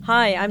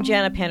Hi, I'm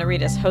Jana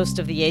Panaritis, host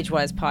of the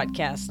Age-Wise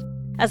podcast.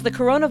 As the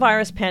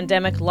coronavirus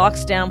pandemic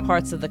locks down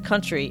parts of the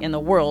country and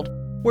the world,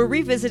 we're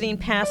revisiting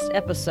past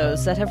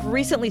episodes that have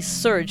recently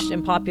surged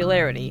in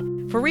popularity,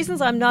 for reasons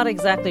I'm not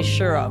exactly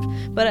sure of,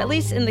 but at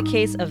least in the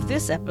case of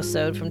this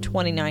episode from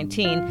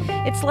 2019,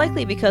 it's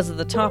likely because of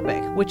the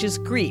topic, which is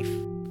grief,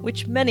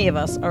 which many of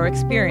us are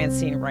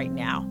experiencing right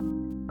now.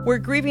 We're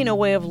grieving a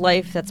way of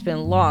life that's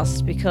been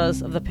lost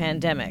because of the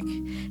pandemic.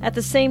 At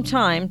the same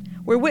time,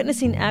 we're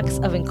witnessing acts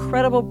of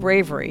incredible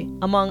bravery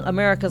among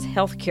America's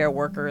healthcare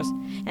workers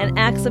and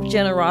acts of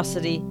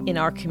generosity in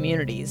our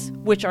communities,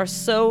 which are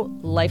so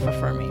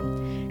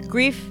life-affirming.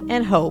 Grief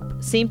and hope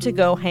seem to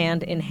go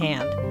hand in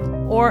hand.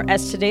 Or,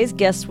 as today's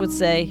guest would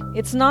say,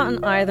 it's not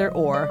an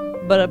either-or,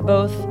 but a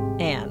both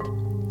and.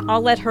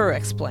 I'll let her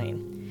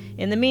explain.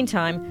 In the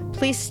meantime,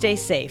 please stay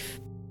safe.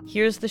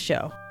 Here's the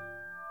show.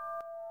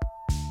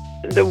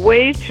 The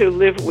way to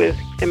live with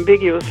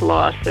ambiguous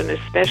loss, and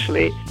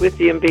especially with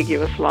the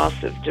ambiguous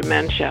loss of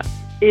dementia,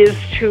 is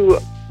to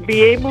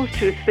be able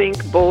to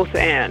think both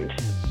and,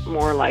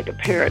 more like a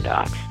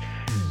paradox.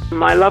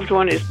 My loved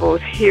one is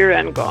both here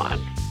and gone.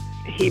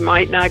 He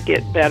might not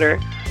get better,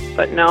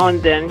 but now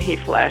and then he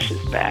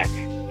flashes back.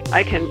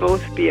 I can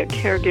both be a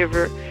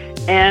caregiver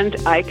and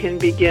I can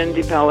begin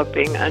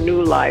developing a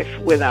new life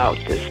without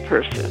this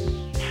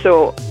person.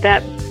 So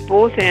that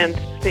both and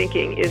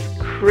thinking is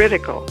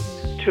critical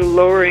to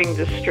lowering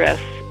the stress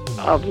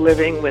of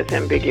living with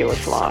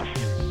ambiguous loss.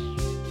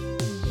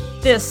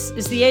 This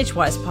is the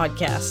Age-Wise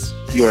podcast.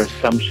 Your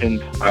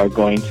assumptions are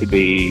going to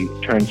be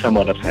turned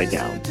somewhat upside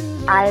down.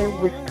 I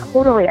was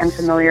totally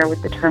unfamiliar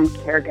with the term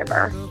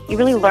caregiver. You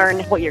really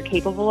learn what you're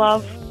capable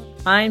of.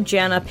 I'm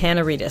Jana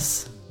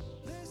Panaritis.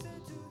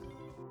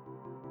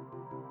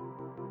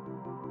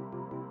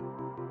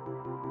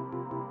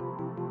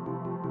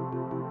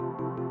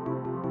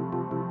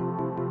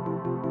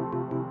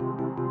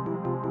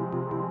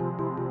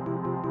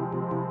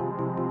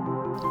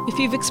 If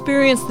you've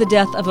experienced the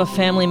death of a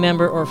family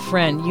member or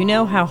friend, you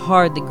know how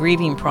hard the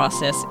grieving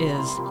process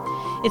is.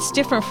 It's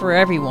different for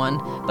everyone,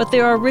 but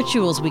there are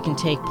rituals we can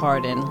take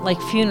part in,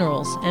 like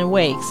funerals and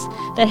wakes,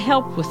 that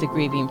help with the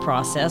grieving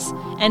process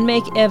and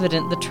make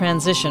evident the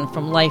transition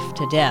from life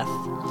to death.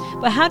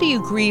 But how do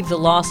you grieve the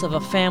loss of a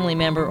family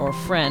member or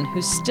friend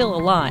who's still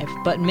alive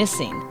but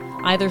missing,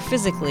 either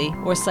physically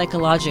or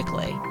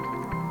psychologically?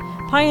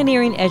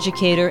 Pioneering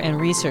educator and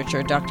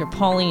researcher Dr.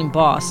 Pauline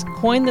Boss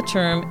coined the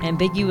term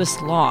ambiguous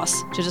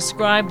loss to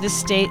describe this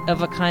state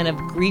of a kind of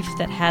grief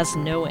that has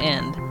no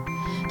end.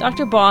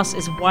 Dr. Boss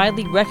is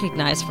widely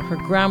recognized for her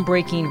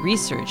groundbreaking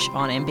research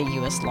on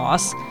ambiguous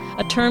loss,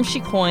 a term she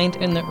coined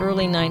in the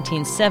early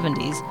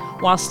 1970s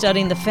while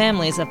studying the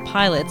families of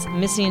pilots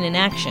missing in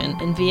action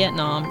in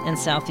Vietnam and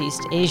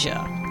Southeast Asia.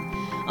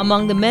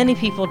 Among the many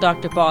people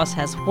Dr. Boss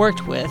has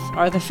worked with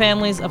are the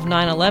families of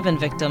 9/11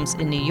 victims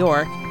in New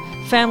York,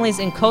 families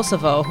in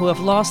Kosovo who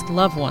have lost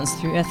loved ones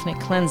through ethnic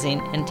cleansing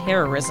and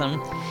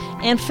terrorism,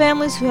 and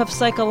families who have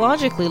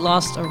psychologically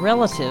lost a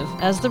relative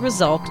as the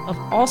result of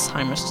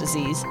Alzheimer's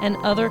disease and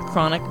other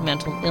chronic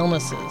mental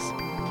illnesses.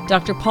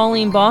 Dr.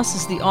 Pauline Boss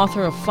is the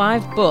author of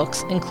 5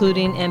 books,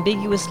 including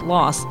Ambiguous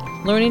Loss,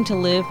 Learning to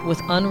Live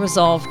with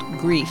Unresolved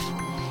Grief,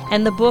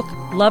 and the book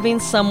Loving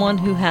Someone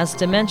Who Has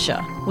Dementia,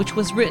 which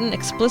was written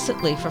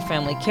explicitly for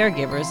family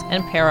caregivers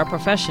and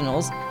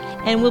paraprofessionals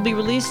and will be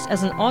released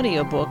as an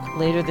audiobook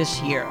later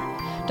this year.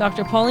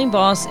 Dr. Pauline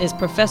Boss is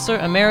Professor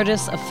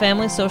Emeritus of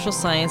Family Social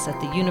Science at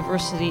the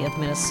University of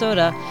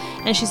Minnesota,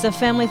 and she's a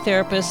family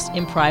therapist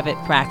in private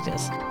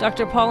practice.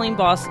 Dr. Pauline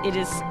Boss, it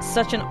is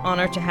such an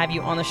honor to have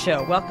you on the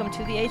show. Welcome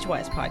to the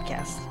Age-Wise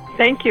podcast.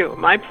 Thank you.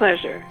 My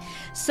pleasure.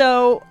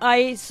 So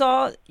I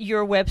saw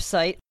your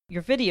website,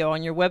 your video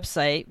on your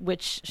website,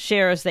 which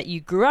shares that you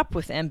grew up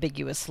with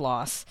ambiguous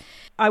loss.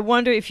 I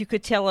wonder if you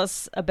could tell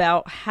us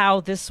about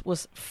how this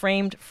was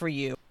framed for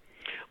you.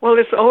 Well,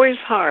 it's always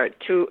hard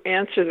to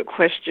answer the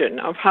question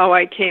of how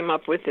I came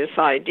up with this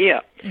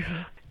idea. Mm-hmm.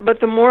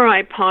 But the more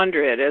I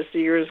ponder it as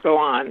the years go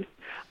on,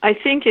 I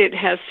think it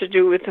has to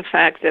do with the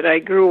fact that I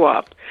grew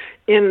up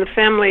in the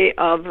family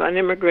of an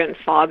immigrant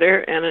father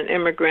and an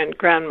immigrant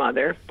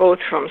grandmother, both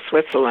from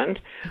Switzerland,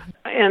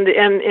 and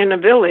in a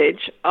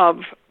village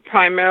of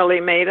primarily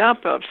made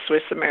up of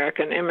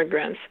Swiss-American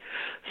immigrants,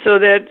 so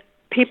that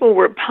people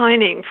were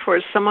pining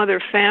for some other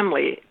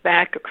family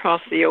back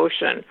across the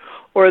ocean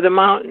or the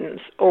mountains,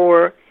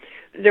 or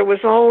there was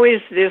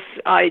always this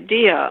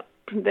idea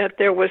that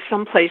there was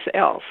someplace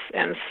else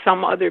and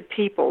some other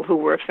people who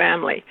were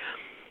family.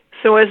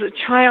 So as a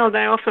child,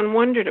 I often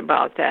wondered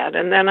about that,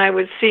 and then I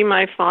would see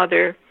my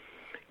father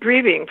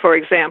grieving, for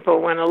example,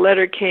 when a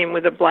letter came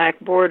with a black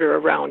border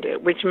around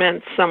it, which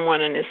meant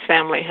someone in his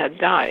family had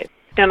died.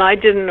 And I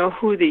didn't know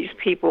who these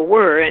people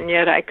were, and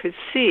yet I could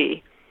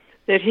see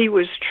that he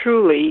was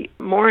truly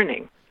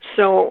mourning.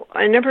 So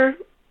I never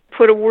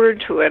put a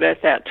word to it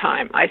at that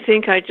time. I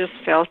think I just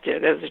felt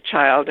it as a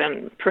child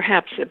and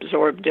perhaps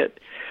absorbed it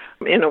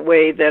in a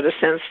way that a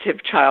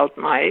sensitive child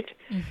might.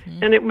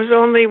 Mm-hmm. And it was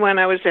only when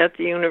I was at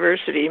the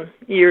university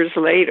years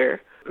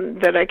later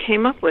that I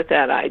came up with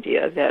that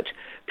idea that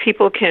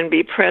people can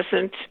be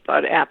present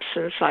but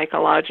absent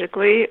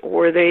psychologically,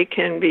 or they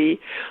can be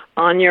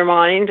on your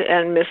mind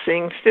and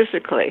missing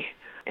physically.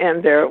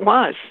 And there it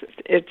was.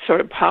 It sort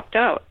of popped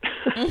out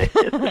in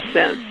a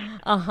sense.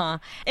 Uh-huh.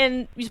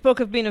 And you spoke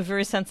of being a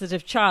very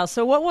sensitive child.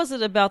 So what was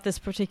it about this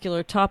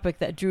particular topic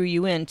that drew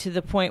you in to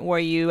the point where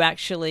you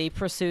actually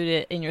pursued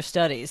it in your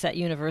studies at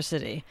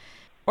university?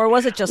 Or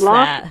was it just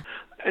that?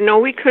 No,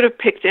 we could have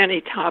picked any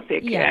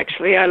topic,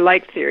 actually. I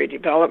liked theory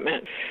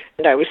development,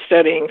 and I was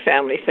studying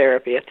family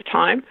therapy at the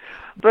time.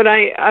 But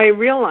I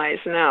realize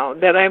now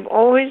that I've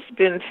always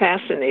been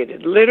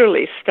fascinated,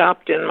 literally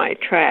stopped in my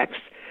tracks,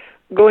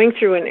 going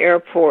through an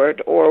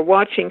airport or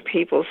watching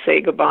people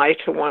say goodbye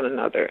to one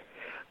another.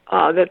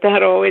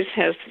 That always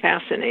has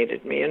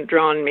fascinated me and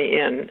drawn me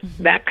in,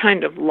 that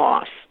kind of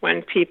loss,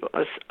 when people,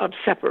 of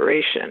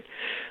separation.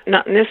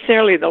 Not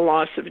necessarily the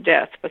loss of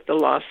death, but the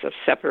loss of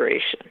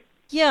separation.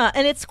 Yeah,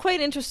 and it's quite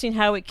interesting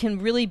how it can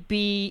really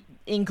be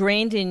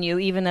ingrained in you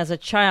even as a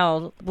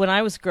child. When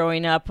I was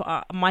growing up,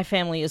 my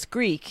family is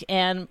Greek,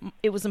 and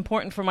it was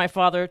important for my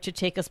father to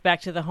take us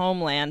back to the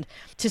homeland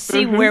to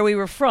see where we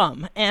were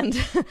from. And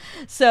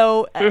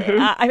so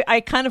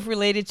I kind of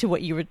related to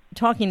what you were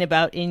talking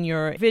about in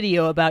your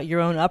video about your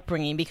own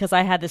upbringing, because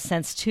I had the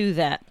sense, too,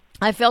 that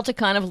I felt a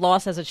kind of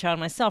loss as a child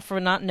myself for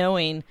not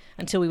knowing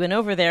until we went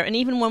over there. And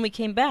even when we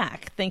came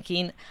back,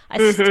 thinking,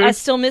 I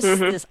still miss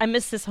this. I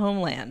miss this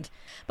homeland.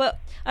 But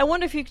I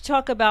wonder if you could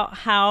talk about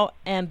how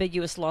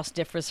ambiguous loss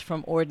differs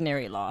from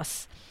ordinary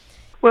loss.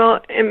 Well,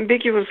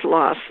 ambiguous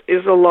loss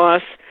is a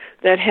loss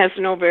that has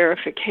no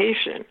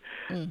verification.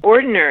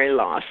 Ordinary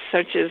loss,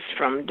 such as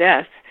from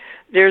death,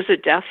 there's a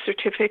death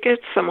certificate.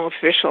 Some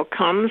official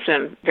comes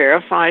and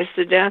verifies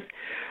the death.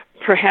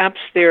 Perhaps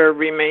there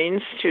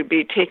remains to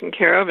be taken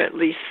care of, at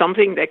least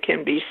something that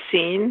can be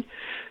seen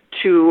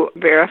to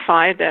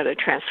verify that a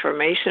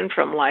transformation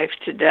from life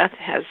to death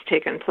has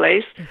taken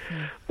place.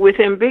 With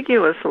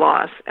ambiguous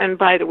loss, and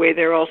by the way,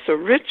 there are also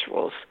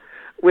rituals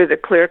with a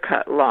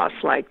clear-cut loss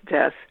like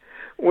death,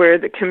 where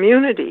the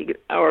community,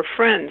 our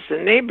friends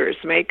and neighbors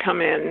may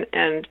come in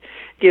and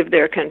give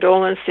their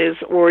condolences,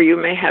 or you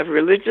may have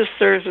religious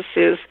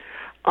services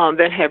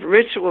that have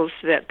rituals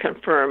that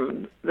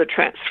confirm the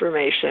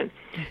transformation.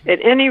 At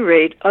any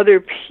rate,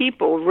 other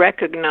people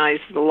recognize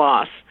the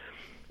loss.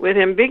 With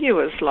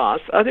ambiguous loss,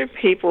 other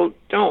people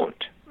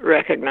don't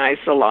recognize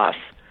the loss.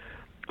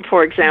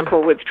 For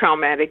example, with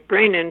traumatic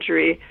brain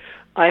injury,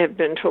 I have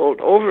been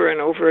told over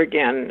and over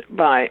again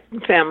by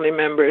family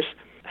members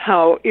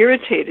how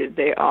irritated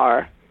they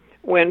are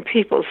when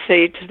people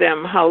say to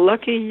them how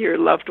lucky your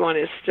loved one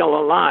is still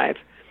alive,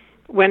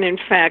 when in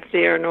fact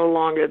they are no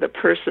longer the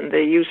person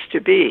they used to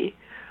be.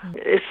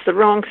 It's the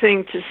wrong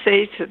thing to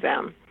say to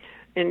them.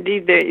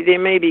 Indeed, they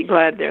may be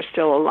glad they're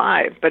still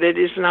alive, but it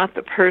is not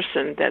the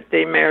person that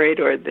they married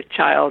or the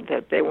child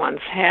that they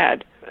once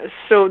had.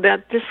 So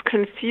that this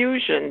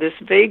confusion, this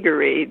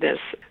vagary, this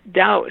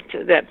doubt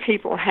that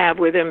people have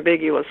with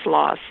ambiguous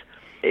loss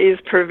is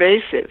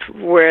pervasive,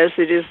 whereas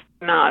it is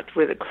not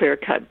with a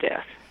clear-cut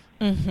death.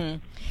 And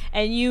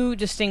you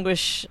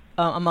distinguish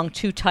among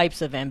two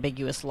types of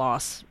ambiguous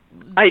loss.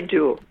 I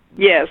do,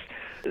 yes.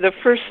 The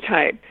first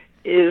type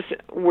is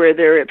where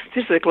they're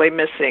physically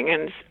missing,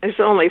 and it's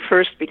only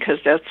first because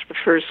that's the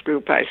first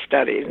group I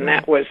studied, and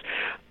that was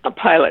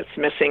pilots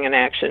missing in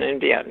action in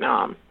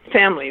Vietnam,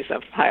 families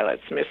of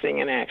pilots missing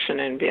in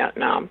action in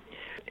Vietnam.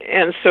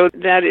 And so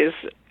that is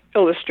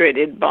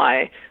illustrated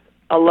by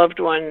a loved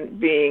one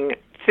being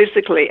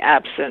physically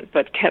absent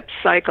but kept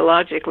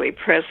psychologically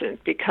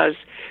present because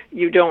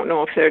you don't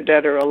know if they're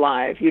dead or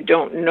alive. You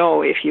don't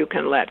know if you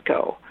can let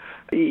go.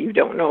 You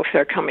don't know if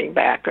they're coming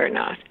back or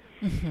not.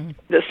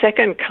 The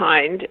second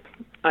kind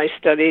I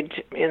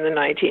studied in the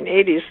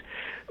 1980s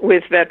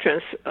with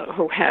veterans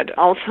who had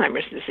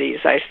Alzheimer's disease.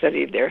 I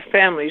studied their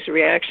family's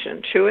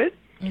reaction to it.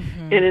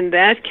 And in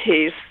that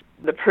case,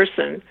 the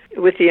person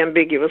with the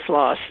ambiguous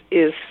loss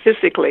is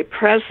physically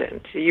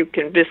present. You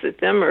can visit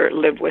them or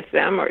live with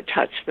them or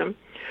touch them,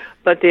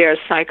 but they are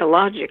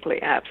psychologically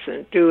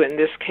absent, due in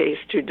this case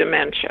to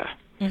dementia.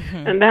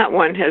 And that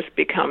one has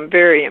become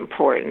very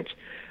important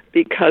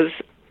because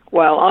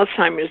while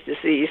Alzheimer's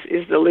disease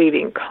is the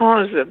leading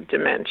cause of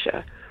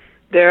dementia,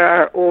 there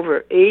are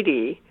over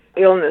 80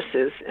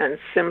 illnesses and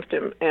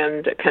symptoms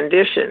and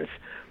conditions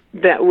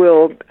that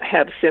will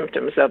have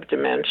symptoms of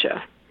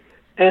dementia.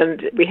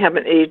 And we have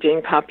an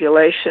aging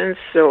population,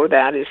 so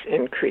that is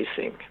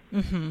increasing.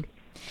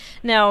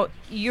 Now,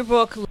 your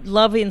book,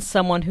 Loving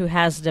Someone Who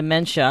Has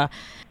Dementia,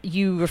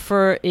 you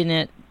refer in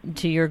it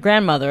to your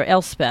grandmother,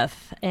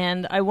 Elspeth.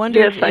 And I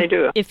wondered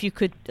if you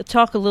could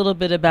talk a little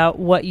bit about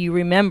what you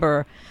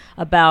remember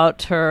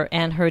about her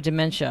and her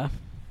dementia.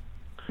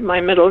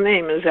 My middle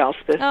name is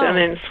Elspeth, and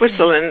in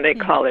Switzerland they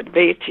call it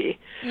Betty.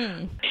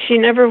 She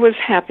never was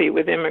happy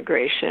with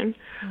immigration.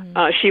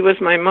 She was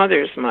my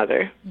mother's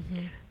mother,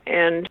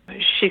 and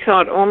she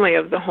thought only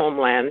of the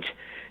homeland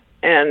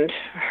and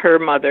her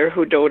mother,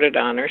 who doted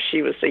on her.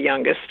 She was the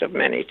youngest of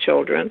many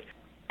children.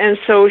 And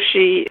so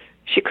she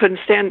She couldn't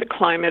stand the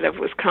climate of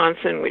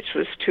Wisconsin, which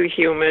was too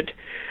humid.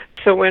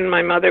 So when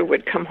my mother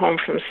would come home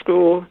from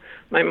school,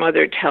 my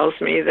mother tells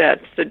me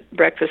that the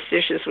breakfast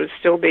dishes would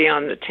still be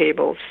on the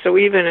table. So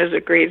even as a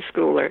grade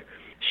schooler,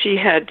 she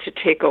had to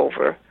take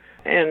over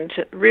and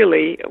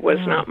really was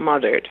not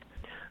mothered.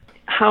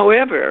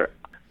 However,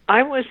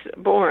 I was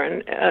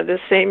born the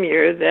same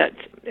year that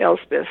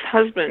Elspeth's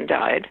husband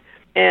died,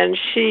 and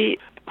she,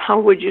 how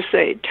would you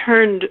say,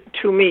 turned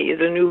to me,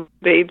 the new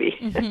baby.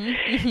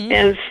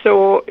 And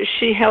so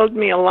she held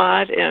me a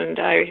lot, and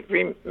I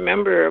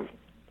remember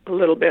a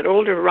little bit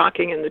older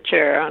rocking in the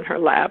chair on her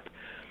lap.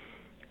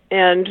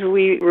 And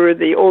we were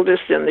the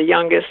oldest and the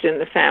youngest in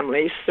the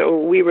family, so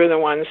we were the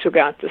ones who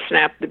got to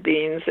snap the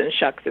beans and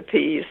shuck the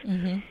peas.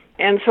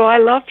 And so I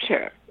loved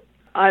her.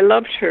 I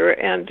loved her,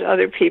 and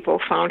other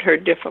people found her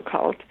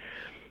difficult.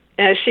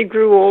 As she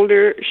grew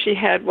older, she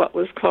had what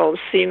was called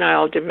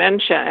senile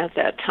dementia at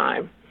that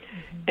time,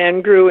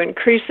 and grew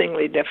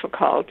increasingly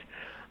difficult.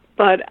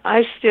 But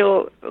I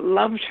still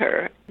loved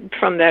her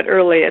from that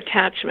early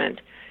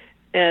attachment,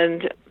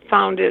 and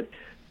found it,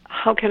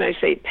 how can I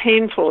say,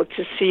 painful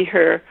to see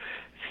her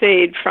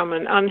fade from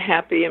an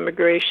unhappy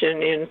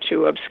immigration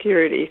into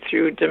obscurity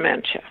through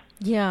dementia.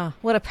 Yeah,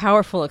 what a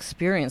powerful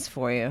experience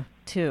for you,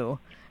 too.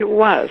 It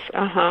was,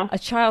 A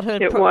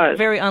childhood was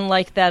very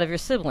unlike that of your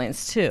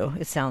siblings, too,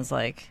 it sounds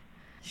like.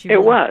 She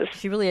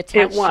really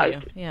attached to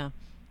you. Yeah.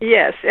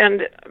 Yes,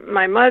 and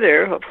my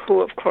mother,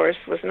 who of course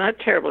was not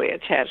terribly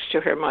attached to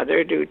her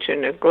mother due to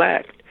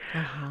neglect,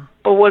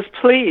 was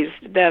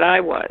pleased that I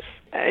was.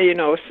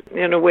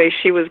 In a way,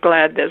 she was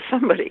glad that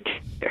somebody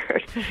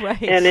cared.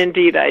 Right. And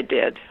indeed I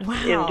did.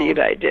 Wow. Indeed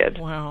I did.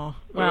 Wow.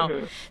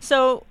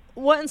 So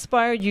what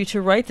inspired you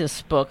to write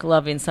this book,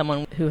 Loving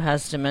Someone Who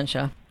Has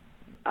Dementia?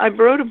 I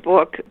wrote a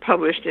book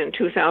published in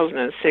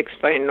 2006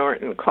 by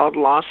Norton called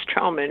Loss,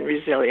 Trauma, and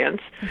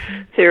Resilience,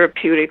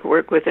 Therapeutic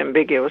Work with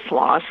Ambiguous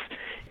Loss.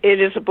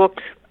 It is a book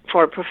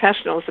for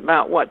professionals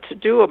about what to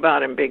do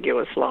about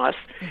ambiguous loss.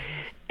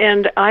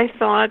 And I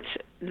thought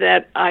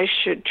that I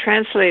should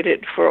translate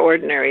it for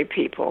ordinary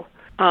people.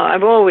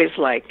 I've always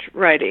liked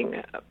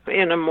writing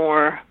in a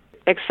more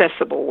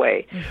accessible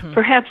way,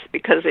 perhaps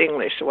because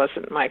English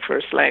wasn't my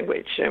first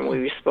language, and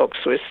we spoke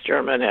Swiss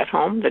German at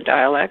home, the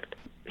dialect.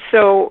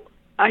 So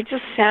I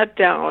just sat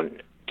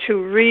down to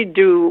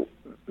redo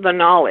the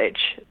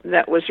knowledge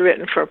that was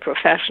written for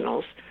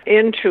professionals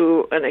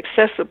into an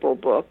accessible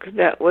book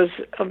that was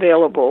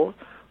available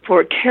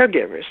for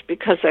caregivers,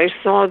 because I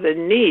saw the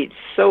need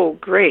so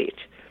great.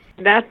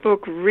 That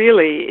book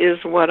really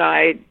is what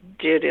I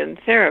did in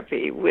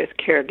therapy with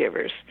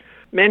caregivers,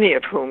 many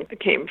of whom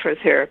came for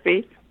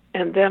therapy.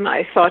 And then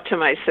I thought to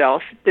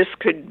myself, this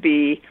could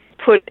be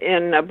put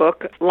in a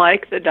book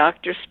like the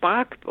Dr.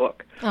 Spock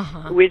book,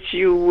 which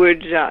you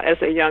would,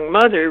 as a young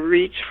mother,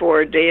 reach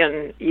for day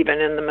and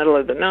even in the middle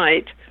of the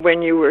night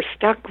when you were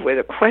stuck with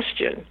a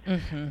question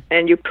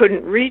and you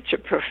couldn't reach a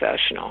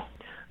professional.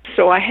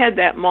 So I had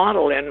that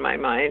model in my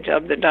mind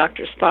of the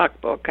Dr. Spock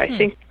book. I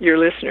think your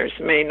listeners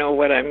may know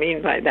what I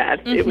mean by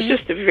that. It was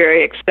just a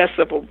very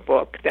accessible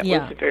book that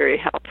was very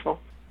helpful.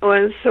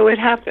 And so it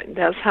happened.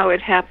 That's how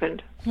it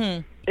happened.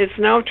 It's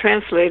now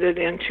translated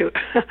into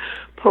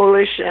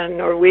Polish and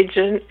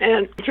Norwegian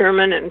and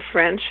German and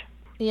French,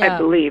 I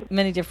believe.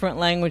 Many different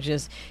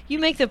languages. You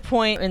make the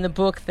point in the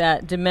book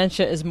that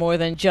dementia is more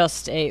than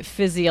just a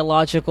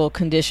physiological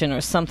condition or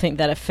something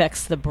that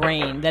affects the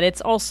brain, that it's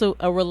also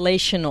a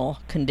relational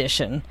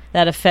condition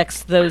that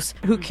affects those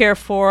who care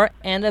for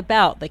and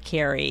about the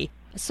caree.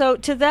 So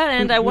to that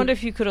end, I wonder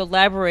if you could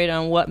elaborate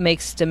on what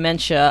makes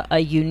dementia a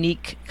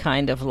unique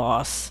kind of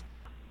loss.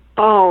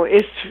 Oh,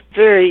 it's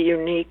very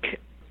unique,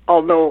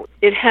 although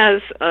it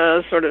has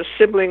a sort of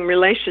sibling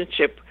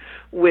relationship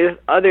with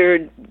other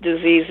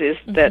diseases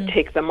that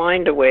take the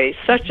mind away,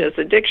 such as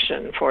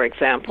addiction, for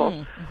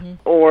example,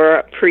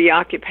 or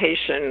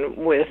preoccupation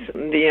with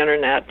the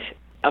internet,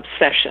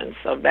 obsessions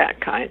of that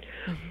kind.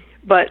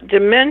 But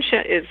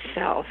dementia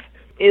itself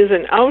is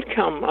an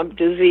outcome of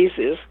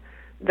diseases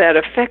that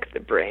affect the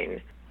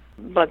brain.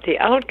 But the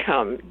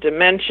outcome,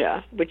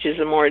 dementia, which is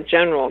a more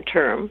general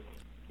term,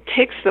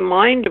 takes the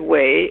mind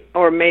away,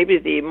 or maybe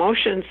the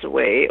emotions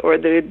away, or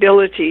the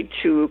ability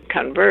to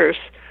converse,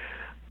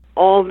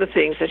 all the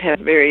things that have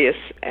various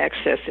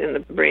excess in the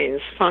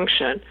brain's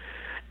function,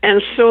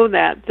 and so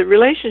that the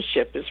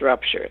relationship is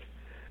ruptured.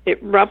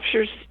 It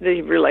ruptures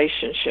the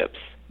relationships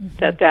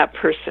that that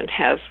person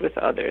has with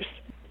others.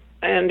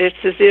 And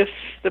it's as if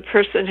the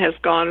person has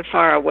gone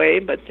far away,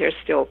 but they're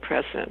still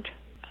present.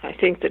 I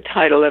think the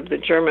title of the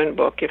German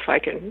book, if I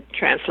can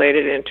translate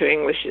it into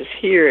English, is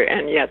Here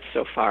and Yet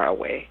So Far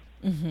Away.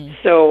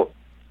 So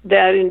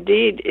that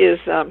indeed is,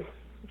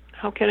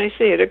 how can I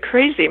say it, a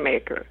crazy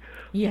maker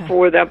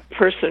for the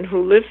person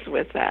who lives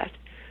with that.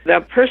 The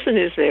person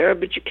is there,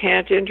 but you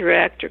can't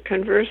interact or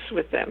converse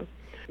with them,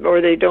 or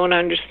they don't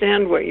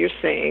understand what you're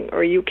saying,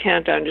 or you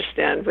can't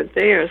understand what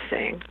they are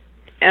saying.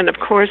 And of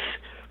course,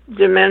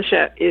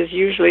 dementia is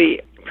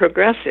usually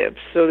progressive,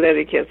 so that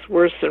it gets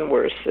worse and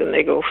worse, and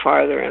they go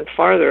farther and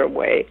farther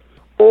away.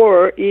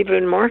 Or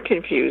even more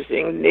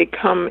confusing, they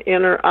come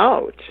in or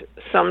out.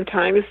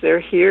 Sometimes they're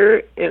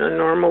here in a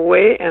normal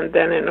way, and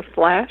then in a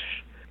flash,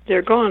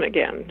 they're gone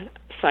again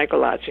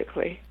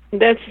psychologically.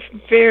 That's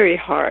very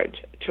hard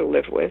to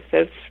live with.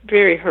 That's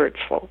very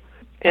hurtful.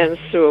 And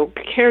so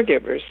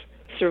caregivers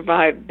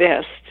survive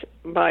best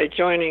by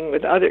joining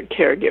with other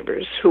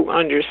caregivers who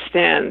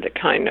understand the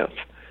kind of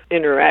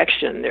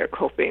interaction they're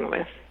coping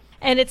with.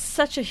 And it's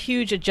such a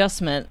huge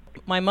adjustment.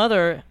 My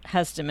mother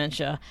has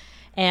dementia,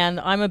 and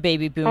I'm a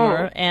baby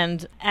boomer.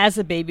 And as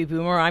a baby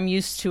boomer, I'm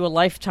used to a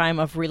lifetime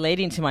of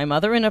relating to my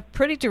mother in a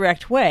pretty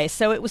direct way.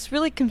 So it was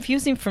really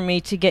confusing for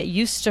me to get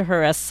used to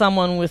her as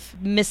someone with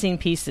missing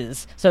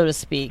pieces, so to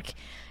speak.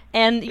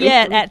 And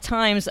yet, at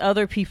times,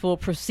 other people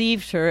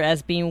perceived her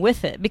as being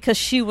with it because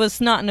she was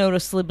not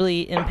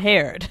noticeably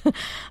impaired.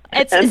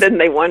 And then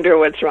they wonder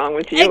what's wrong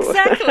with you.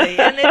 Exactly.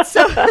 And it's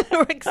so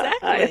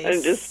exactly. I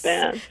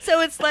understand.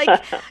 So it's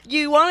like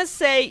you want to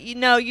say, you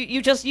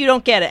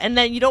don't get it, and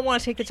then you don't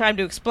want to take the time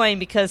to explain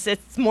because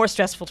it's more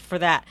stressful for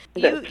that.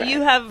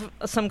 You have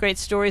some great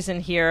stories in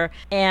here,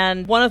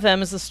 and one of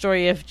them is the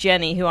story of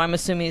Jenny, who I'm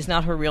assuming is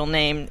not her real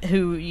name,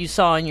 who you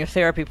saw in your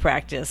therapy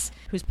practice,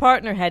 whose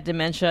partner had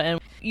dementia,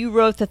 and you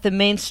wrote that the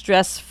main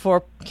stress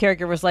for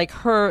caregivers like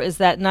her is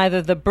that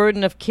neither the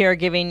burden of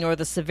caregiving nor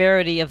the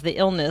severity of the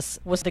illness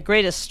was the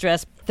greatest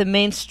stress. The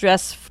main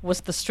stress was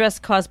the stress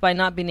caused by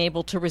not being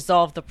able to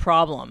resolve the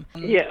problem.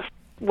 Yes.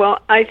 Well,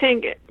 I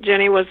think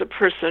Jenny was a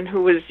person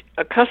who was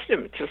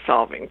accustomed to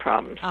solving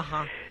problems.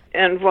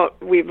 And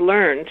what we've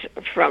learned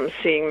from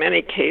seeing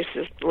many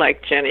cases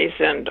like Jenny's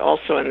and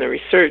also in the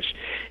research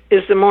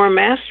is the more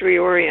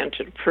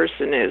mastery-oriented a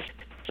person is,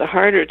 the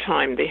harder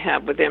time they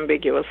have with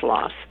ambiguous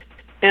loss.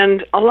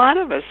 And a lot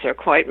of us are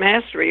quite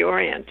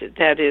mastery-oriented.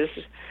 That is,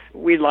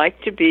 we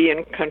like to be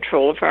in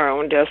control of our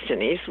own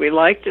destinies. We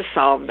like to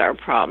solve our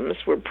problems.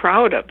 We're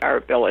proud of our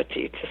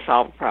ability to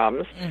solve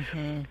problems.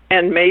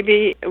 And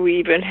maybe we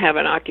even have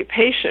an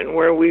occupation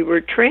where we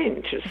were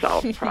trained to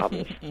solve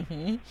problems.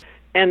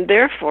 And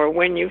therefore,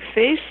 when you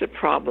face a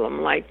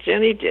problem like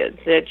Jenny did,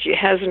 that she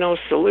has no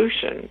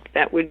solution,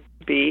 that would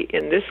be,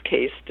 in this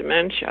case,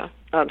 dementia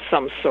of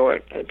some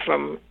sort,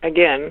 from,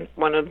 again,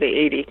 one of the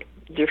 80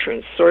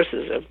 different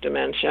sources of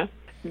dementia,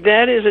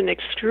 that is an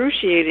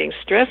excruciating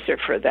stressor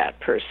for that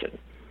person.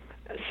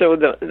 So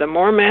the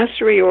more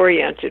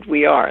mastery-oriented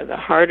we are, the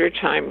harder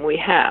time we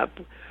have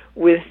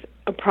with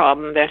a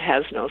problem that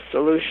has no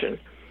solution.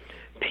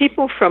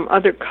 People from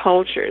other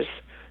cultures,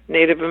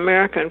 Native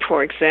American,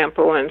 for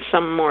example, and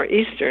some more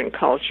Eastern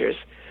cultures,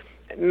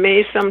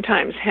 may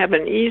sometimes have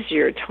an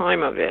easier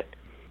time of it,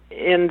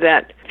 in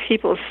that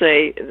people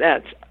say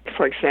that,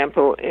 for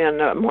example, in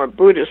a more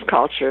Buddhist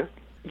culture,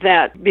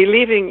 that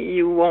believing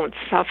you won't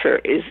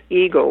suffer is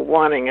ego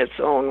wanting its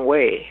own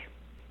way.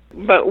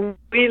 But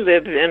we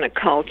live in a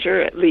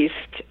culture, at least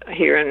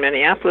here in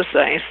Minneapolis,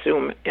 I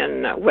assume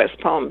in West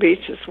Palm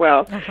Beach as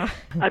well,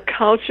 a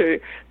culture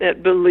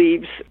that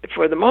believes,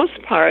 for the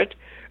most part,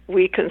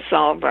 we can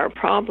solve our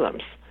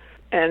problems.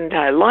 And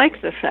I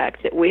like the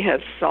fact that we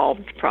have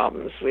solved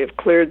problems. We have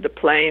cleared the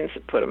plains,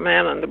 put a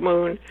man on the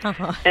moon,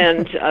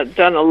 and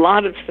done a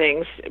lot of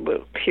things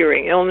with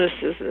curing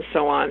illnesses and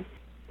so on.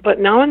 But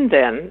now and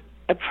then,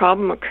 a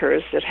problem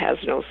occurs that has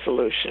no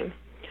solution.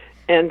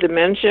 And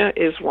dementia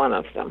is one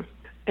of them,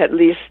 at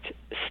least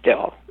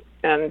still.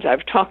 And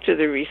I've talked to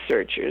the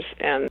researchers,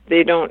 and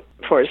they don't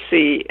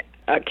foresee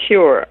a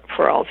cure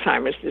for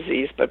Alzheimer's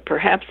disease, but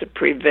perhaps a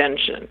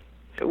prevention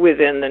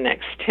within the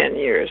next 10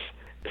 years.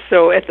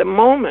 So at the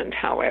moment,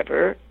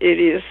 however, it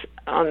is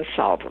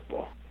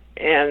unsolvable.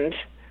 And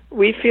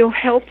we feel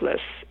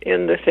helpless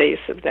in the face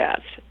of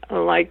that,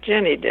 like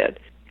Jenny did.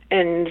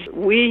 And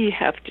we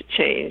have to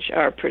change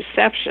our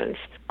perceptions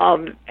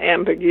of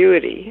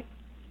ambiguity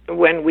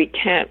when we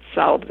can't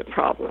solve the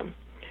problem.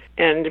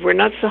 And we're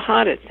not so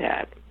hot at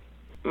that.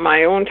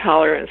 My own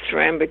tolerance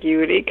for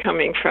ambiguity,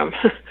 coming from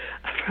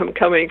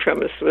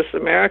a Swiss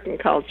American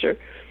culture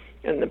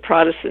and the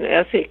Protestant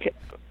ethic,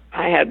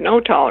 I had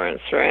no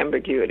tolerance for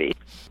ambiguity.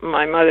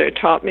 My mother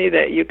taught me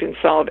that you can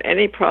solve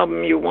any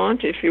problem you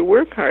want if you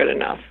work hard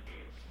enough.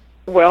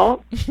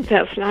 Well,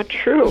 that's not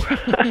true.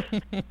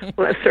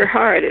 Bless her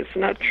heart, it's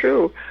not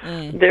true.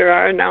 There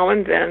are now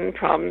and then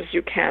problems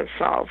you can't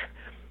solve.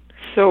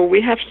 So we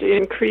have to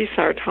increase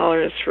our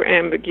tolerance for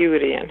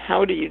ambiguity. And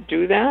how do you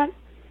do that?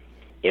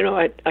 You know,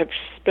 I've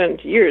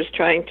spent years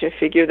trying to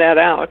figure that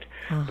out.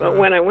 But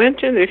when I went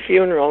to the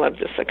funeral of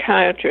the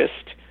psychiatrist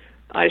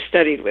I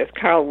studied with,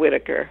 Carl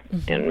Whitaker,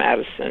 in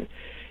Madison,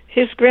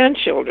 his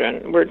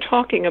grandchildren were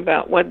talking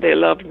about what they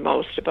loved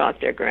most about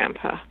their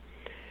grandpa.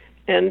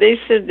 And they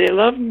said they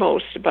loved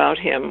most about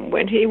him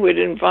when he would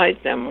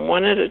invite them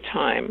one at a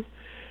time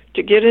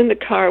to get in the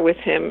car with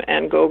him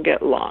and go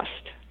get lost.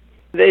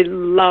 They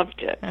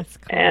loved it. That's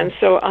cool. And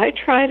so I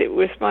tried it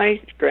with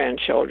my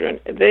grandchildren.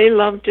 They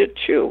loved it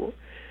too.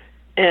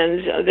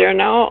 And they're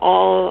now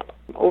all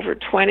over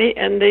 20,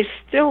 and they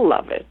still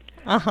love it.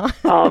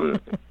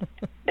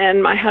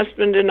 And my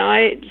husband and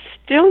I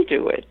still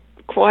do it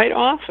quite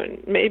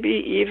often, maybe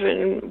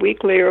even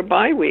weekly or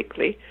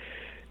biweekly.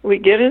 We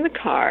get in the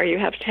car, you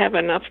have to have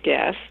enough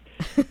gas,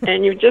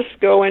 and you just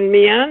go and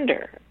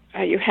meander.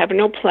 You have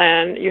no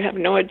plan, you have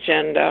no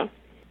agenda,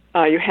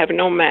 you have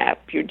no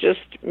map, you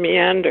just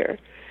meander.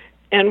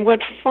 And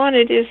what fun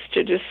it is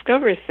to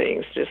discover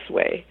things this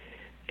way,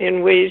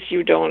 in ways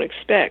you don't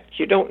expect.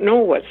 You don't know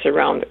what's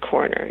around the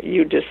corner.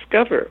 You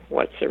discover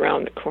what's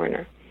around the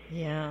corner.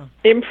 Yeah.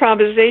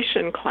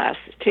 Improvisation class,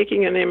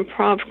 taking an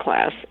improv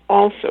class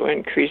also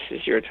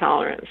increases your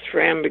tolerance for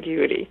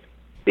ambiguity.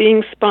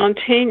 Being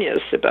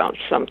spontaneous about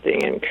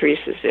something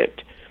increases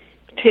it.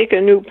 Take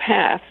a new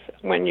path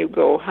when you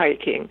go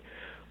hiking,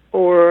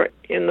 or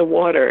in the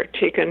water,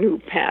 take a new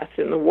path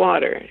in the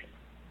water.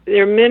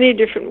 There are many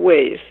different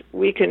ways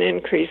we can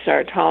increase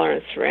our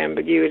tolerance for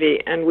ambiguity,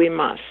 and we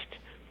must.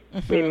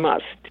 Mm-hmm. We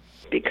must.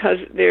 Because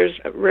there's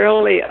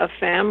rarely a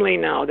family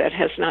now that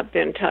has not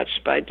been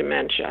touched by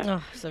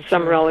dementia,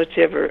 some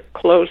relative or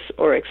close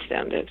or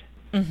extended.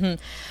 Mm-hmm.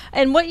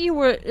 And what you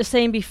were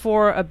saying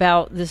before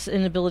about this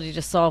inability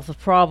to solve the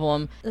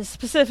problem,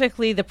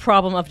 specifically the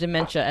problem of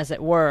dementia, as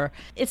it were,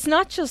 it's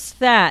not just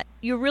that.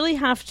 You really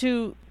have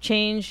to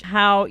change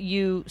how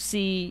you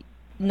see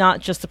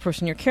not just the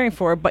person you're caring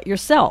for, but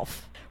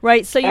yourself.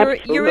 Right, so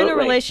you're in a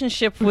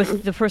relationship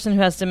with the person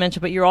who has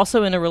dementia, but you're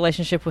also in a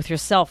relationship with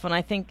yourself, and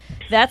I think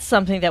that's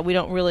something that we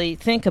don't really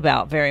think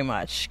about very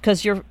much,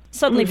 because you're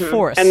suddenly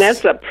forced. And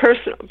that's a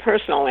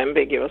personal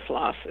ambiguous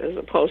loss as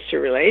opposed to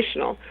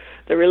relational.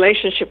 The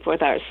relationship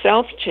with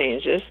ourself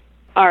changes,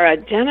 our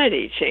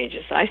identity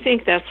changes. I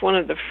think that's one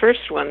of the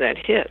first one that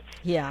hits.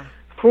 Yeah.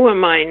 Who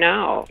am I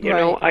now?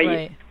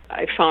 Right.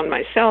 I found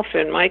myself,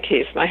 in my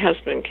case, my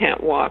husband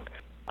can't walk.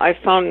 I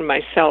found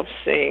myself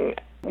saying,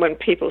 when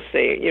people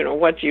say,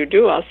 what do you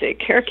do? I'll say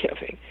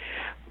caregiving.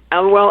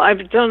 Well,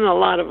 I've done a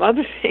lot of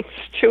other things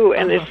too,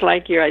 and it's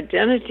like your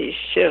identity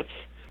shifts.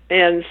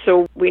 And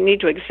so we need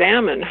to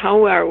examine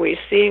how are we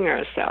seeing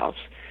ourselves.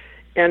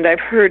 And I've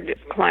heard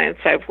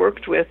clients I've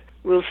worked with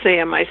will say,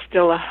 am I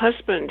still a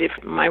husband if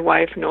my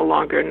wife no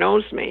longer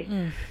knows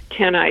me?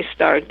 Can I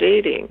start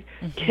dating?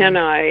 Can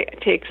I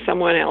take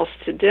someone else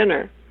to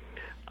dinner?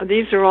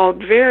 These are all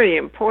very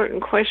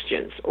important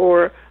questions.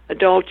 Or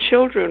adult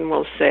children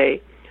will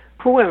say,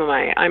 who am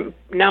I? I'm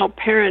now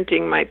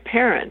parenting my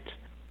parent.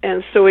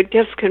 And so it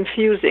gets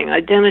confusing.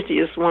 Identity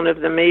is one of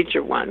the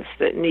major ones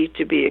that need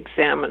to be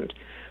examined.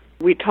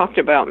 We talked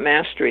about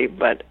mastery,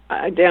 but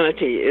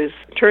identity is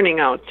turning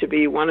out to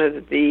be one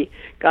of the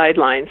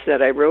guidelines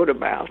that I wrote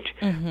about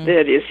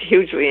that is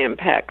hugely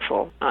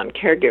impactful on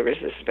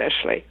caregivers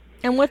especially.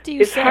 And what do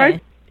you say?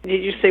 Hard.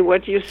 Did you say,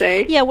 what do you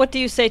say? Yeah, what do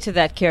you say to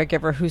that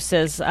caregiver who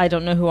says, I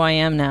don't know who I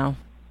am now?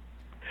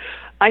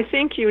 I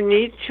think you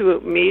need to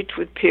meet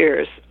with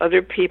peers,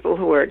 other people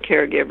who are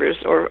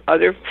caregivers or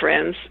other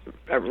friends,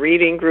 a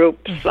reading group,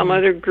 some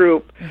other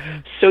group,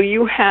 so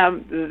you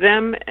have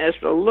them as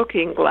the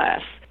looking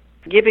glass,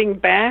 giving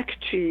back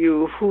to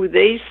you who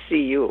they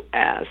see you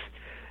as.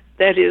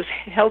 That is,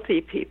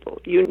 healthy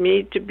people. You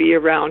need to be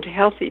around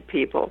healthy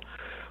people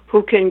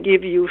who can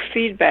give you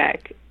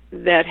feedback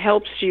that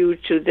helps you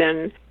to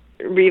then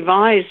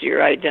revise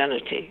your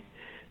identity.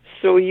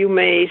 So you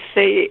may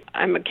say,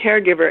 I'm a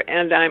caregiver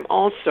and I'm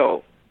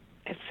also,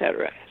 et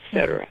cetera, et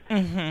cetera.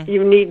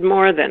 You need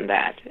more than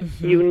that.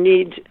 You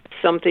need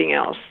something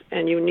else,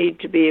 and you need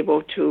to be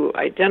able to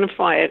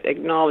identify it,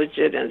 acknowledge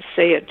it, and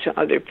say it to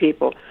other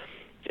people.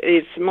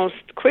 It's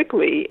most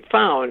quickly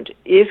found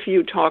if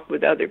you talk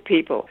with other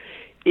people.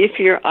 If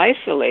you're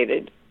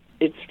isolated,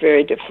 it's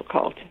very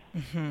difficult.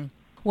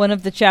 One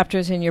of the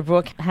chapters in your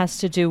book has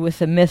to do with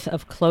the myth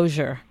of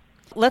closure.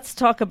 Let's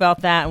talk about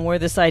that and where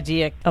this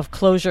idea of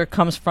closure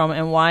comes from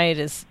and why it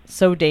is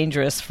so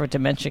dangerous for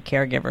dementia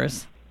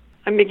caregivers.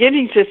 I'm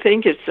beginning to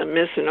think it's a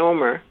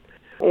misnomer.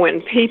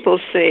 When people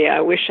say, I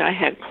wish I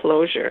had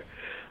closure,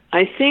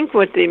 I think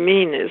what they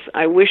mean is,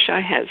 I wish I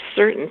had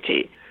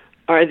certainty.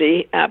 Are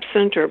they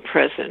absent or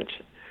present?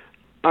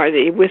 Are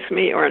they with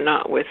me or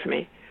not with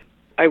me?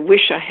 I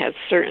wish I had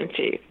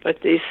certainty,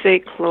 but they say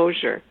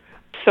closure.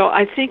 So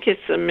I think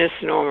it's a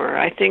misnomer.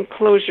 I think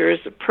closure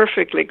is a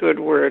perfectly good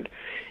word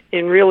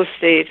in real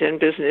estate and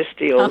business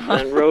deals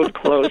and road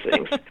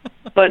closings,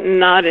 but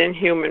not in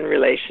human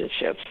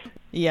relationships.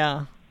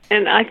 Yeah.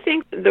 And I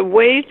think the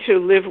way to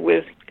live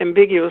with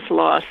ambiguous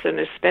loss, and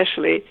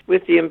especially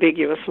with the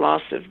ambiguous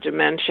loss of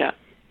dementia,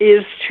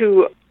 is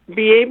to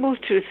be able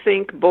to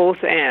think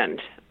both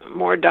and,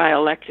 more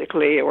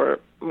dialectically or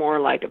more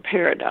like a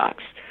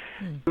paradox.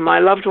 My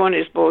loved one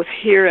is both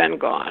here and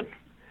gone.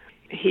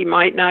 He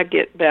might not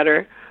get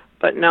better,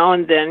 but now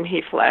and then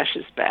he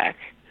flashes back.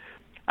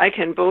 I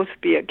can both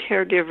be a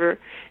caregiver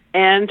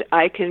and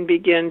I can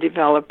begin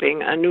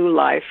developing a new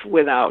life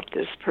without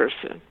this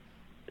person.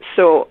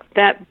 So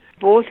that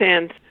both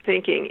and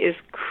thinking is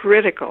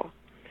critical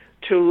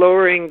to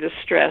lowering the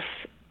stress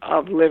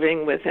of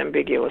living with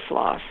ambiguous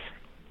loss.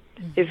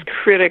 It's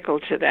critical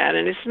to that,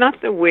 and it's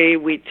not the way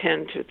we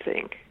tend to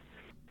think.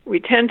 We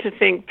tend to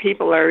think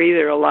people are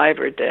either alive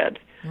or dead.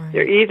 Right.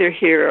 They're either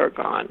here or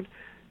gone.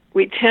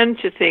 We tend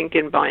to think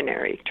in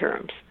binary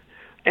terms.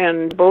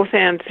 And both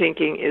and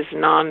thinking is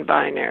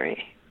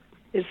non-binary.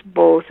 It's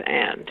both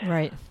and.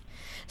 Right.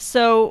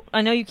 So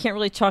I know you can't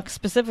really talk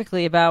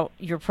specifically about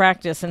your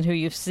practice and who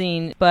you've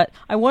seen, but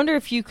I wonder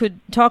if you could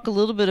talk a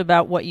little bit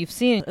about what you've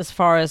seen as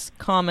far as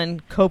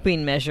common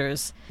coping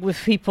measures with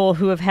people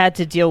who have had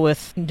to deal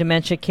with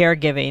dementia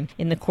caregiving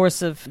in the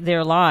course of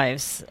their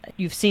lives.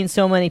 You've seen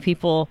so many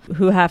people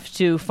who have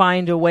to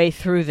find a way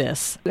through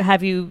this.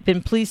 Have you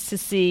been pleased to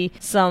see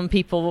some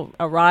people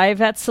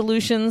arrive at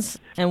solutions?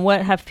 And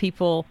what have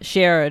people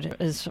shared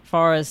as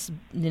far as,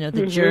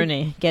 the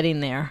journey getting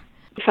there?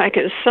 If I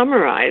can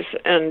summarize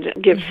and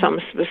give some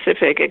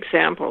specific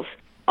examples,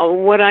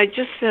 what I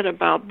just said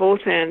about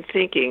both and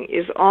thinking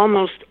is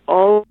almost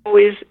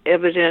always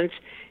evident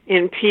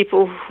in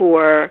people who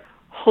are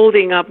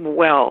holding up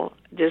well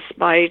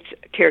despite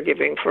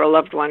caregiving for a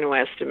loved one who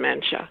has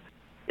dementia.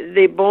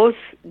 They both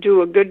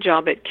do a good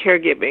job at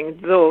caregiving,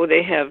 though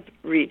they have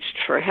reached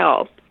for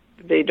help.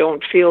 They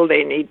don't feel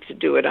they need to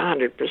do it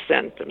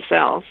 100%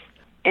 themselves.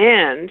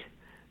 And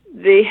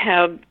they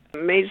have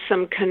made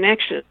some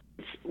connections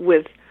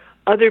with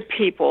other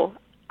people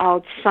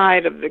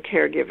outside of the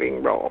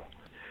caregiving role.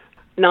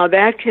 Now,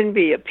 that can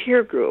be a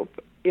peer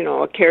group, a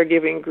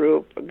caregiving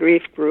group, a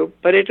grief group,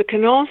 but it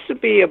can also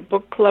be a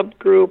book club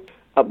group,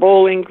 a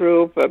bowling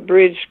group, a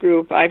bridge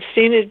group. I've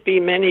seen it be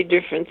many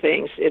different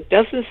things. It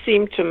doesn't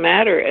seem to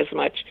matter as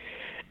much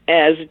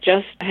as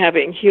just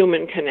having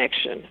human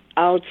connection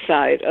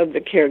outside of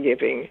the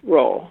caregiving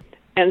role.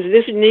 And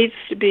this needs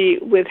to be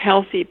with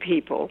healthy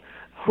people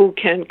who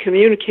can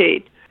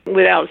communicate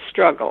without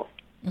struggle,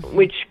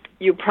 which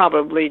you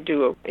probably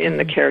do in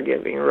the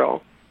caregiving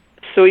role.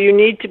 So you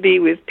need to be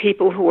with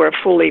people who are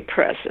fully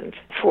present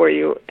for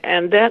you,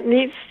 and that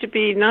needs to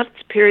be not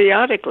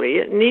periodically,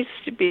 it needs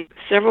to be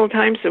several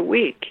times a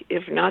week,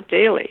 if not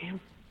daily.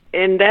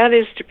 And that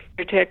is to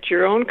protect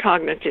your own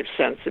cognitive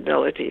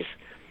sensibilities,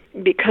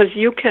 because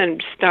you can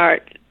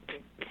start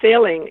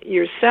failing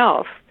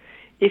yourself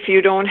if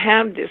you don't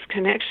have this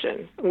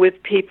connection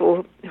with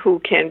people who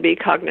can be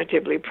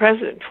cognitively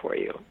present for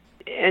you.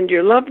 And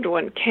your loved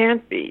one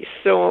can't be.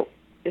 So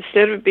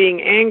instead of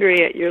being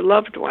angry at your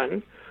loved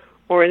one,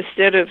 or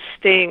instead of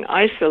staying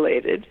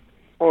isolated,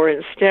 or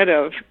instead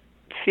of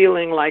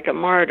feeling like a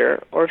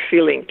martyr or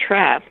feeling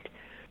trapped,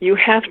 you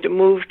have to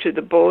move to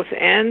the both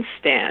and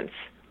stance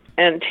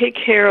and take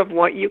care of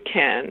what you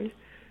can,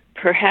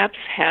 perhaps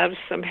have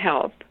some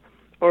help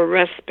or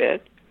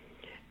respite,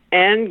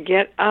 and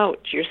get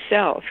out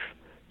yourself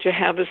to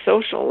have a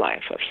social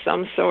life of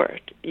some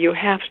sort. You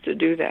have to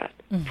do that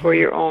for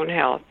your own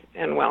health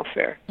and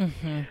welfare.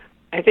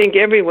 I think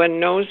everyone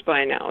knows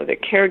by now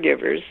that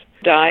caregivers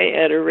die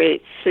at a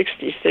rate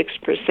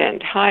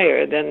 66%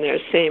 higher than their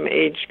same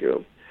age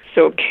group.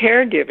 So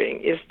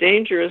caregiving is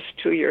dangerous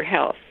to your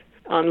health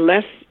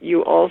unless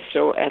you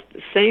also at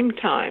the same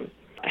time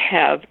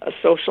have a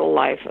social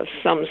life of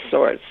some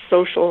sort,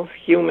 social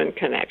human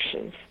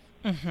connections.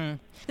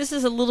 This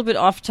is a little bit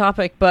off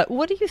topic, but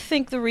what do you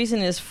think the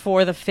reason is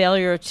for the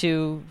failure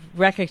to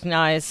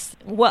recognize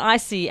what I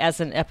see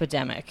as an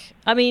epidemic?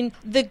 I mean,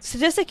 the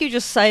statistic you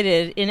just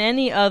cited in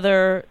any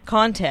other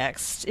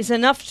context is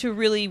enough to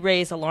really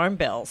raise alarm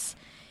bells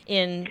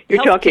in You're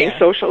healthcare. Talking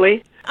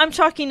socially? I'm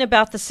talking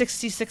about the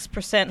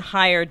 66%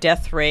 higher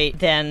death rate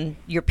than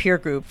your peer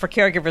group for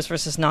caregivers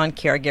versus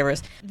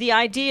non-caregivers. The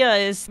idea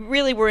is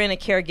really we're in a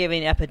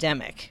caregiving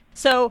epidemic.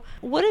 So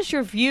what is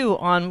your view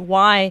on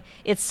why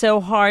it's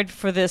so hard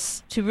for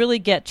this to really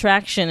get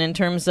traction in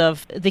terms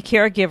of the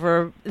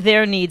caregiver,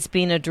 their needs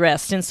being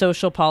addressed in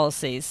social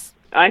policies?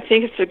 I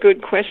think it's a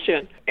good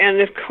question. And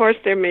of course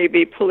there may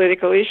be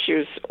political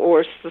issues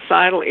or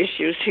societal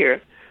issues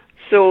here.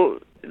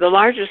 So the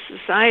larger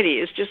society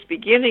is just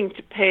beginning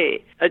to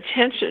pay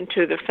attention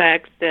to the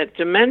fact that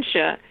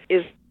dementia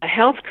is a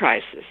health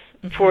crisis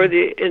for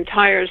the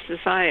entire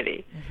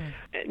society.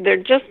 They're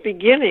just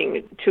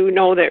beginning to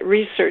know that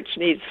research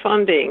needs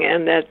funding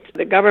and that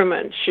the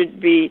government should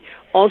be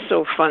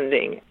also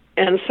funding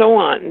and so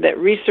on, that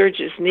research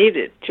is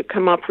needed to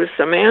come up with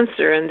some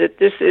answer and that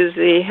this is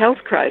a health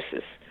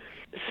crisis.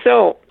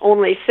 So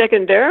only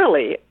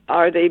secondarily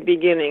are they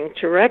beginning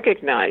to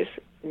recognize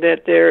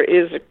that there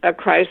is a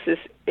crisis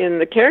in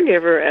the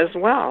caregiver as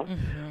well.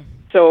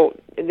 So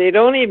they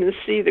don't even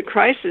see the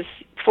crisis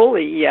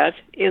fully yet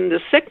in the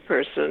sick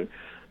person,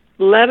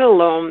 let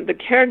alone the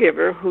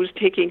caregiver who's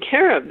taking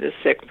care of the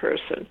sick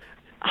person.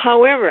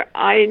 However,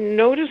 I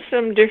noticed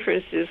some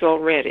differences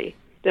already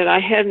that I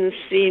hadn't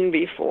seen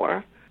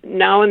before,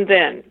 now and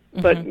then.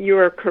 But you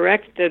are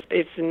correct that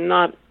it's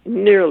not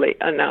nearly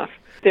enough.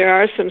 There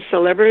are some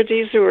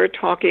celebrities who are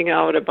talking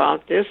out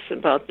about this,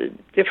 about the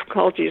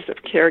difficulties of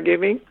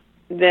caregiving.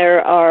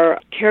 There are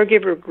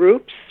caregiver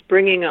groups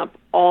springing up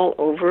all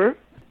over.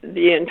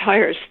 The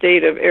entire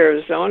state of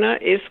Arizona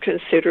is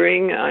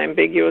considering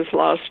ambiguous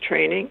loss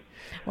training.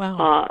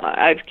 Wow.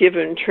 I've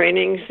given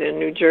trainings in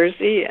New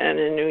Jersey and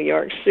in New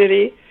York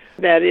City.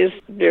 That is,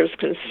 there's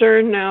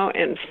concern now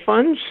and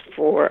funds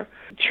for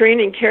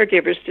training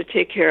caregivers to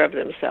take care of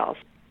themselves,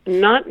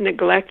 not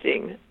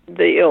neglecting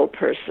the ill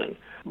person,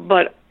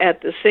 but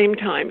at the same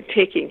time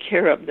taking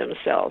care of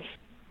themselves.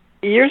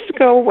 Years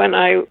ago, when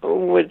I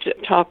would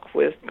talk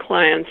with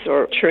clients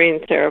or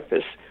trained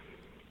therapists,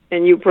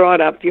 and you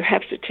brought up you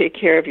have to take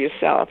care of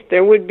yourself,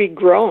 there would be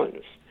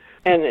groans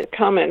and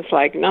comments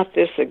like, not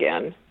this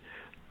again.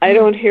 I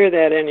don't hear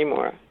that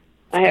anymore.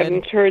 I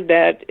haven't heard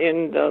that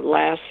in the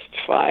last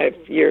 5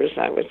 years,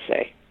 I would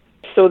say.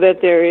 So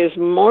that there is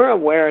more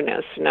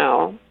awareness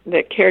now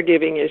that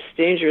caregiving is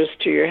dangerous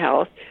to your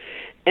health.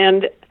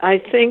 And I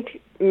think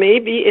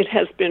maybe it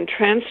has been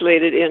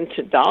translated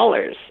into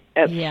dollars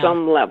at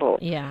some level.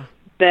 Yeah.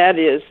 That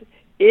is,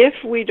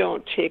 if we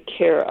don't take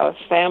care of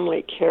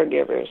family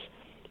caregivers,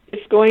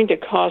 it's going to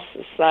cost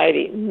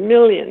society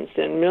millions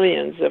and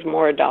millions of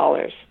more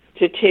dollars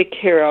to take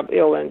care of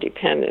ill and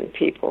dependent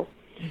people.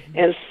 Mm-hmm.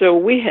 And so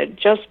we had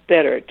just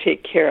better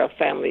take care of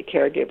family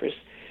caregivers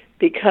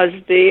because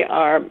they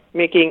are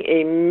making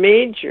a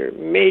major,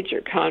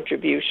 major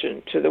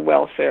contribution to the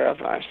welfare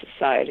of our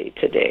society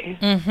today.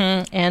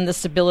 Mm-hmm. And the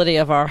stability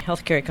of our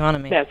healthcare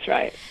economy. That's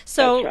right.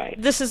 So That's right.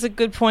 This is a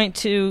good point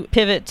to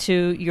pivot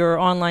to your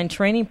online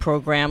training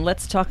program.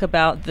 Let's talk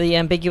about the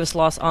Ambiguous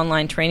Loss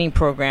online training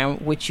program,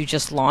 which you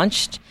just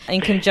launched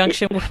in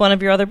conjunction with one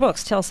of your other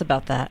books. Tell us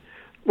about that.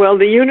 Well,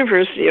 the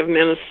University of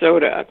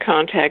Minnesota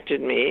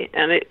contacted me,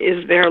 and it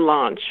is their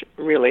launch,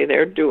 really,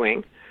 they're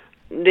doing.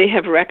 They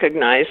have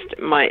recognized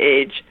my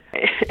age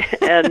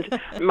and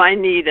my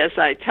need, as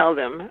I tell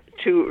them,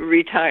 to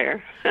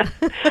retire,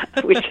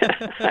 which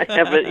I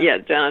haven't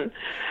yet done.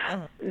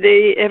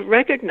 They have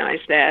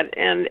recognized that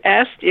and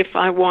asked if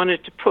I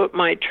wanted to put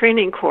my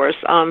training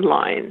course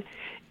online,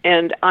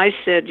 and I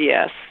said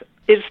yes.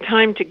 It's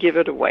time to give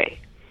it away.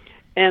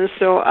 And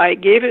so I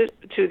gave it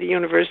to the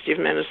University of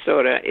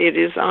Minnesota. It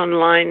is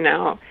online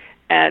now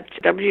at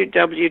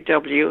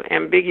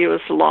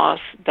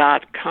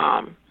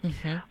www.ambiguousloss.com.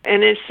 Mm-hmm.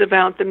 And it's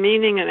about the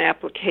meaning and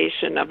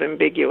application of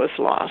ambiguous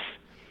loss.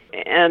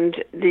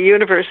 And the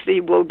university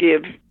will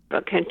give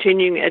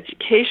continuing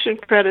education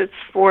credits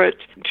for it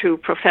to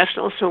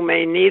professionals who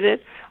may need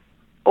it,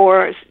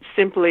 or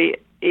simply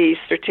a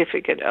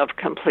certificate of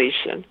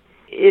completion.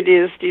 It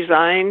is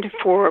designed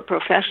for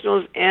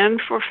professionals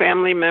and for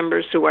family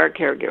members who are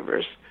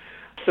caregivers.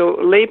 So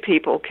lay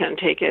people can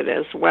take it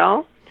as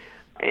well.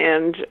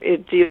 And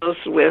it deals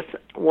with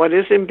what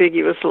is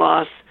ambiguous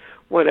loss,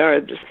 what are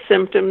the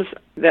symptoms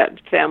that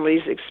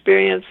families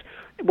experience,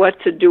 what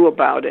to do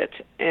about it,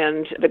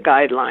 and the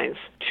guidelines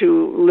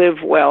to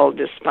live well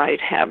despite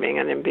having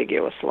an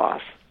ambiguous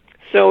loss.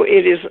 So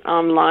it is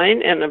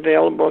online and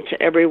available to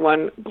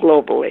everyone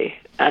globally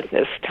at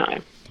this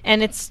time.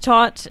 And it's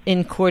taught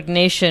in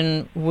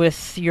coordination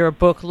with your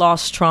book,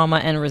 Loss, Trauma,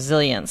 and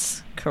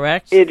Resilience,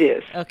 correct? It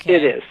is. Okay.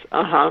 It is.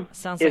 Uh-huh.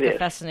 Sounds like a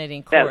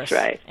fascinating course. That's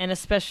right. And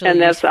especially And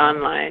that's useful.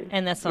 online.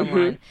 And that's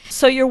online. Mm-hmm.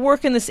 So your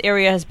work in this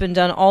area has been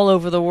done all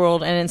over the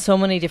world and in so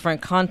many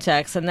different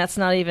contexts, and that's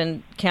not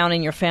even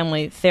counting your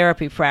family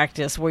therapy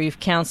practice where you've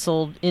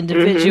counseled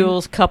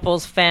individuals,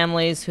 couples,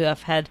 families who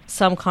have had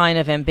some kind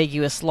of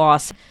ambiguous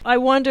loss. I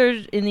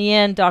wondered, in the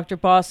end, Dr.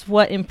 Boss,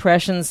 what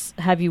impressions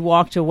have you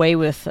walked away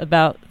with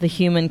about the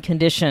human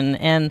condition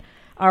and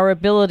our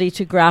ability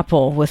to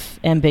grapple with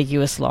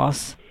ambiguous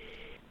loss?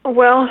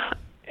 Well,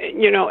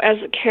 as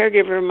a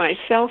caregiver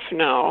myself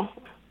now,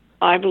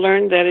 I've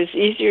learned that it's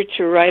easier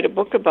to write a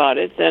book about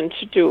it than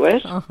to do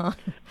it,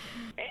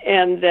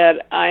 and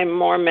that I'm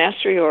more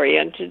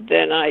mastery-oriented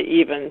than I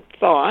even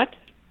thought,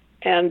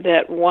 and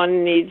that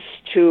one needs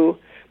to,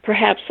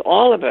 perhaps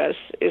all of us,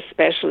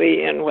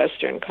 especially in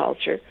Western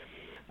culture,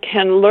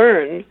 can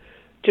learn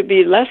to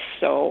be less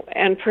so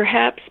and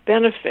perhaps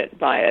benefit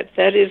by it.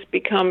 That is,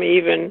 become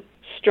even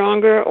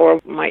stronger,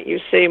 or might you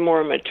say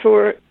more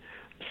mature.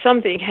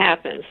 Something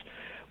happens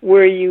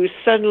where you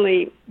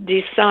suddenly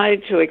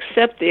decide to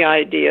accept the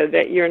idea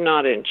that you're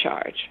not in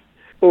charge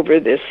over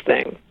this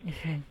thing.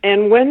 Mm-hmm.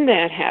 And when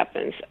that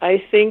happens,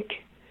 I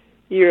think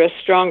you're a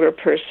stronger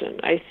person.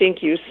 I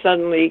think you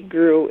suddenly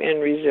grew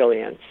in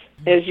resilience.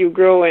 Mm-hmm. As you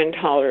grow in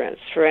tolerance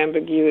for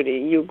ambiguity,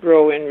 you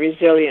grow in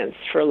resilience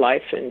for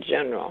life in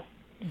general.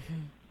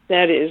 Mm-hmm.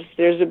 That is,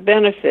 there's a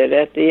benefit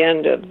at the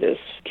end of this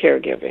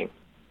caregiving.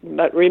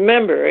 But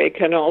remember, it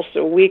can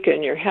also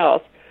weaken your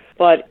health.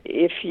 But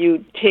if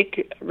you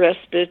take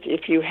respite,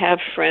 if you have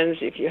friends,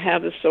 if you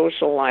have a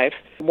social life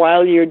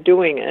while you're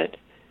doing it,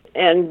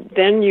 and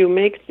then you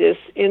make this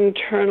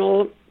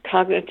internal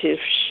cognitive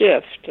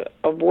shift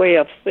of way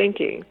of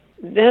thinking,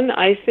 then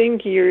I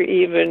think you're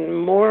even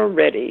more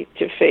ready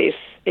to face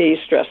a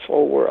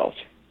stressful world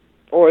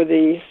or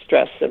the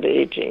stress of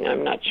aging.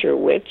 I'm not sure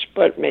which,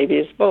 but maybe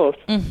it's both.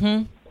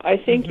 Mm-hmm. I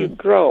think you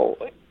grow.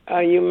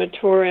 You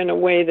mature in a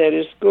way that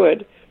is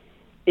good.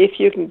 If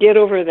you can get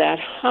over that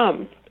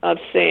hump of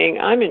saying,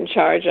 I'm in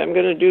charge, I'm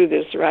going to do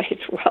this right,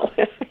 well,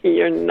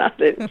 you're not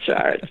in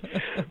charge.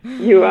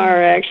 You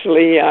are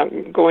actually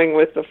going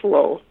with the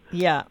flow.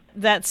 Yeah,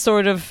 That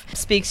sort of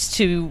speaks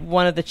to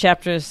one of the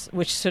chapters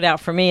which stood out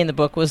for me in the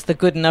book was the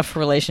good enough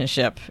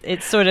relationship.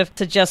 It sort of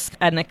suggests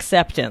an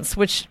acceptance,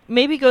 which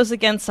maybe goes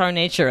against our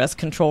nature as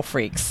control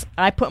freaks.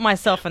 I put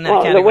myself in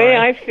that category.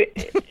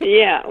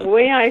 The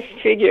way I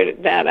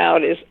figured that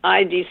out is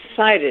I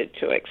decided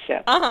to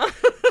accept.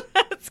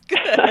 That's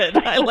good.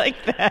 I like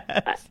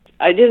that.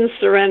 I didn't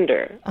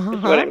surrender, is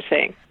what I'm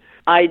saying.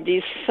 I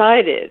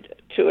decided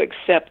to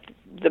accept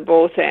the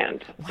both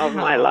end of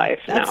my life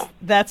now.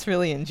 That's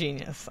really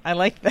ingenious. I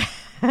like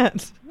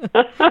that.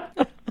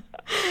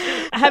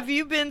 Have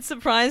you been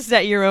surprised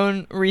at your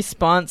own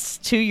response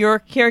to your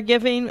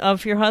caregiving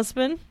of your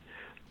husband?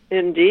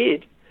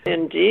 Indeed.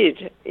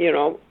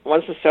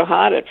 Wasn't so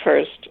hot at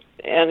first,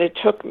 and it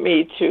took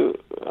me to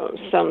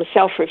some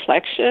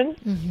self-reflection.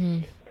 Mm-hmm.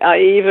 I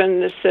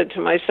even said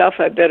to myself,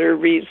 I better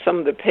read some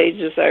of the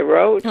pages I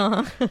wrote.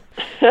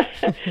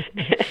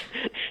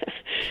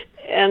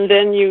 And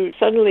then you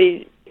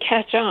suddenly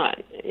catch on,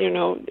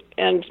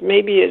 and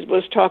maybe it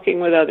was talking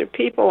with other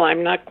people,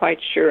 I'm not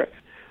quite sure,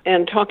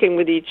 and talking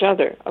with each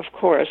other, of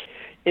course,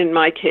 in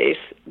my case,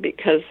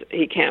 because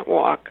he can't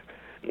walk.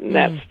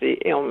 That's the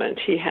ailment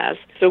he has.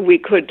 So we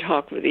could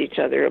talk with each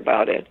other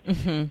about it,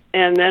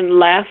 and then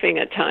laughing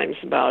at times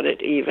about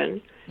it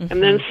even.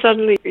 And then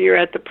suddenly you're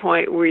at the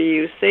point where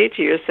you say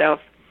to yourself,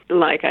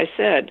 like I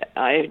said,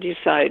 I have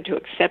decided to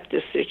accept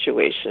this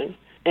situation,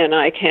 and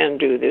I can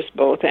do this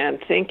both and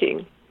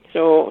thinking.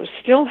 So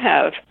still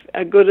have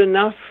a good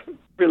enough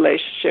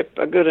relationship,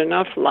 a good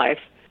enough life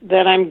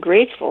that I'm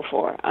grateful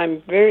for.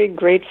 I'm very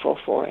grateful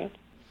for it.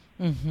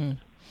 Mm-hmm.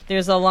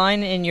 There's a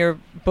line in your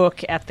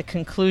book at the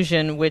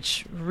conclusion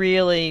which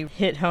really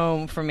hit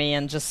home for me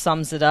and just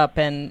sums it up.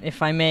 And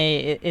if I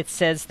may, it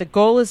says, the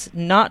goal is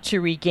not to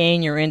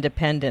regain your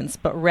independence,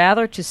 but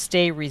rather to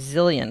stay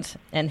resilient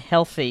and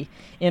healthy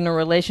in a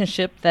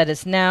relationship that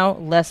is now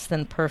less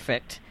than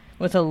perfect,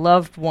 with a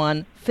loved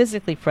one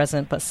physically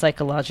present but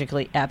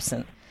psychologically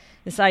absent.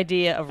 This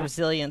idea of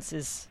resilience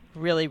is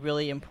really,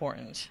 really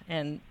important,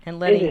 and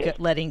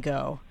letting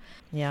go.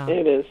 Yeah.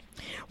 It is.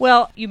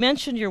 Well, you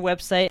mentioned your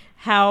website.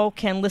 How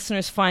can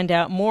listeners find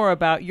out more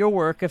about your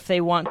work if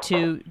they want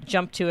to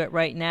jump to it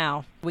right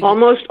now?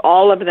 Almost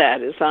all of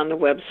that is on the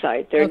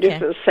website. There are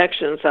different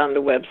sections on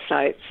the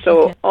website.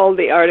 So all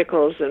the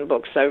articles and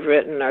books I've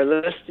written are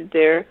listed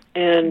there.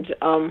 And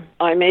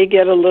I may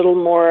get a little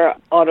more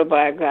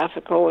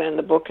autobiographical in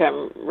the book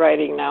I'm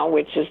writing now,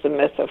 which is The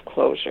Myth of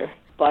Closure.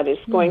 But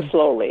it's going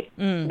slowly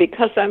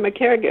because I'm a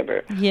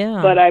caregiver. Yeah.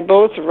 But I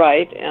both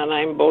write and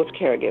I'm both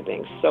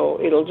caregiving, so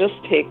it'll just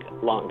take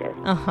longer.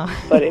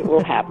 But it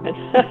will happen.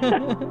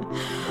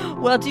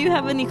 Well, do you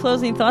have any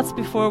closing thoughts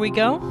before we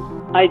go?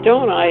 I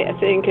don't. I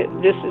think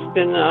this has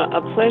been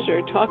a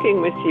pleasure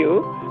talking with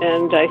you,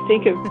 and I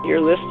think of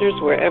your listeners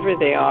wherever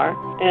they are,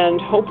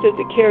 and hope that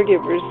the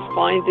caregivers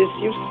find this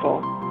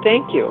useful.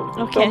 Thank you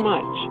so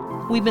much.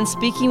 We've been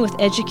speaking with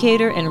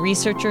educator and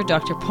researcher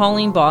Dr.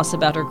 Pauline Boss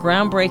about her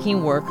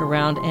groundbreaking work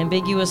around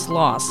ambiguous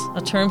loss,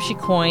 a term she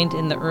coined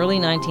in the early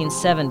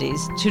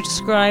 1970s to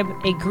describe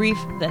a grief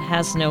that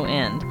has no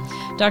end.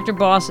 Dr.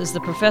 Boss is the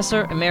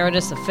Professor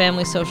Emeritus of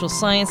Family Social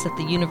Science at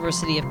the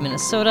University of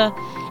Minnesota,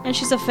 and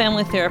she's a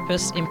family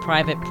therapist in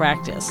private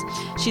practice.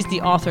 She's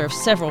the author of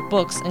several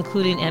books,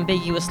 including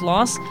Ambiguous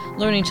Loss,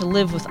 Learning to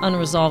Live with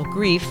Unresolved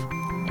Grief,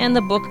 and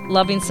the book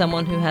Loving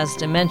Someone Who Has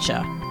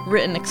Dementia,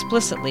 written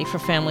explicitly for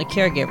family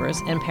caregivers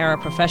and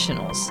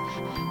paraprofessionals.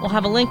 We'll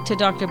have a link to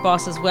Dr.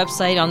 Boss's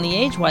website on the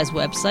AgeWise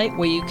website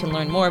where you can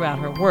learn more about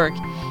her work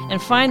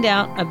and find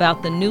out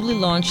about the newly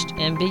launched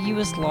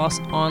Ambiguous Loss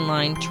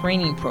online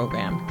training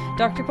program.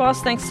 Dr.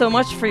 Boss, thanks so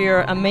much for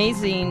your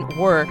amazing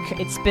work.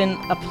 It's been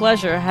a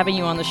pleasure having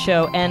you on the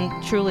show and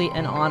truly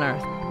an honor.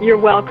 You're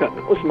welcome.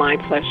 It was my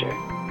pleasure.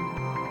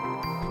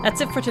 That's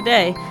it for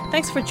today.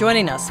 Thanks for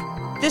joining us.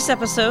 This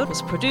episode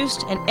was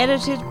produced and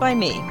edited by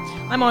me.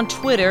 I'm on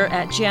Twitter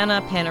at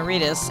Jana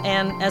Panaritis,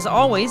 and as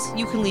always,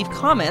 you can leave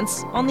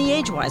comments on the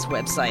AgeWise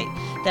website.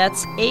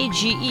 That's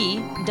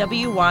AGEWYZ.com.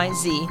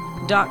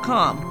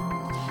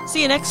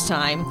 See you next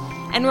time,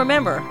 and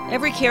remember,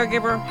 every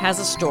caregiver has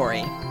a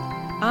story.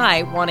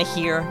 I want to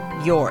hear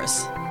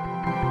yours.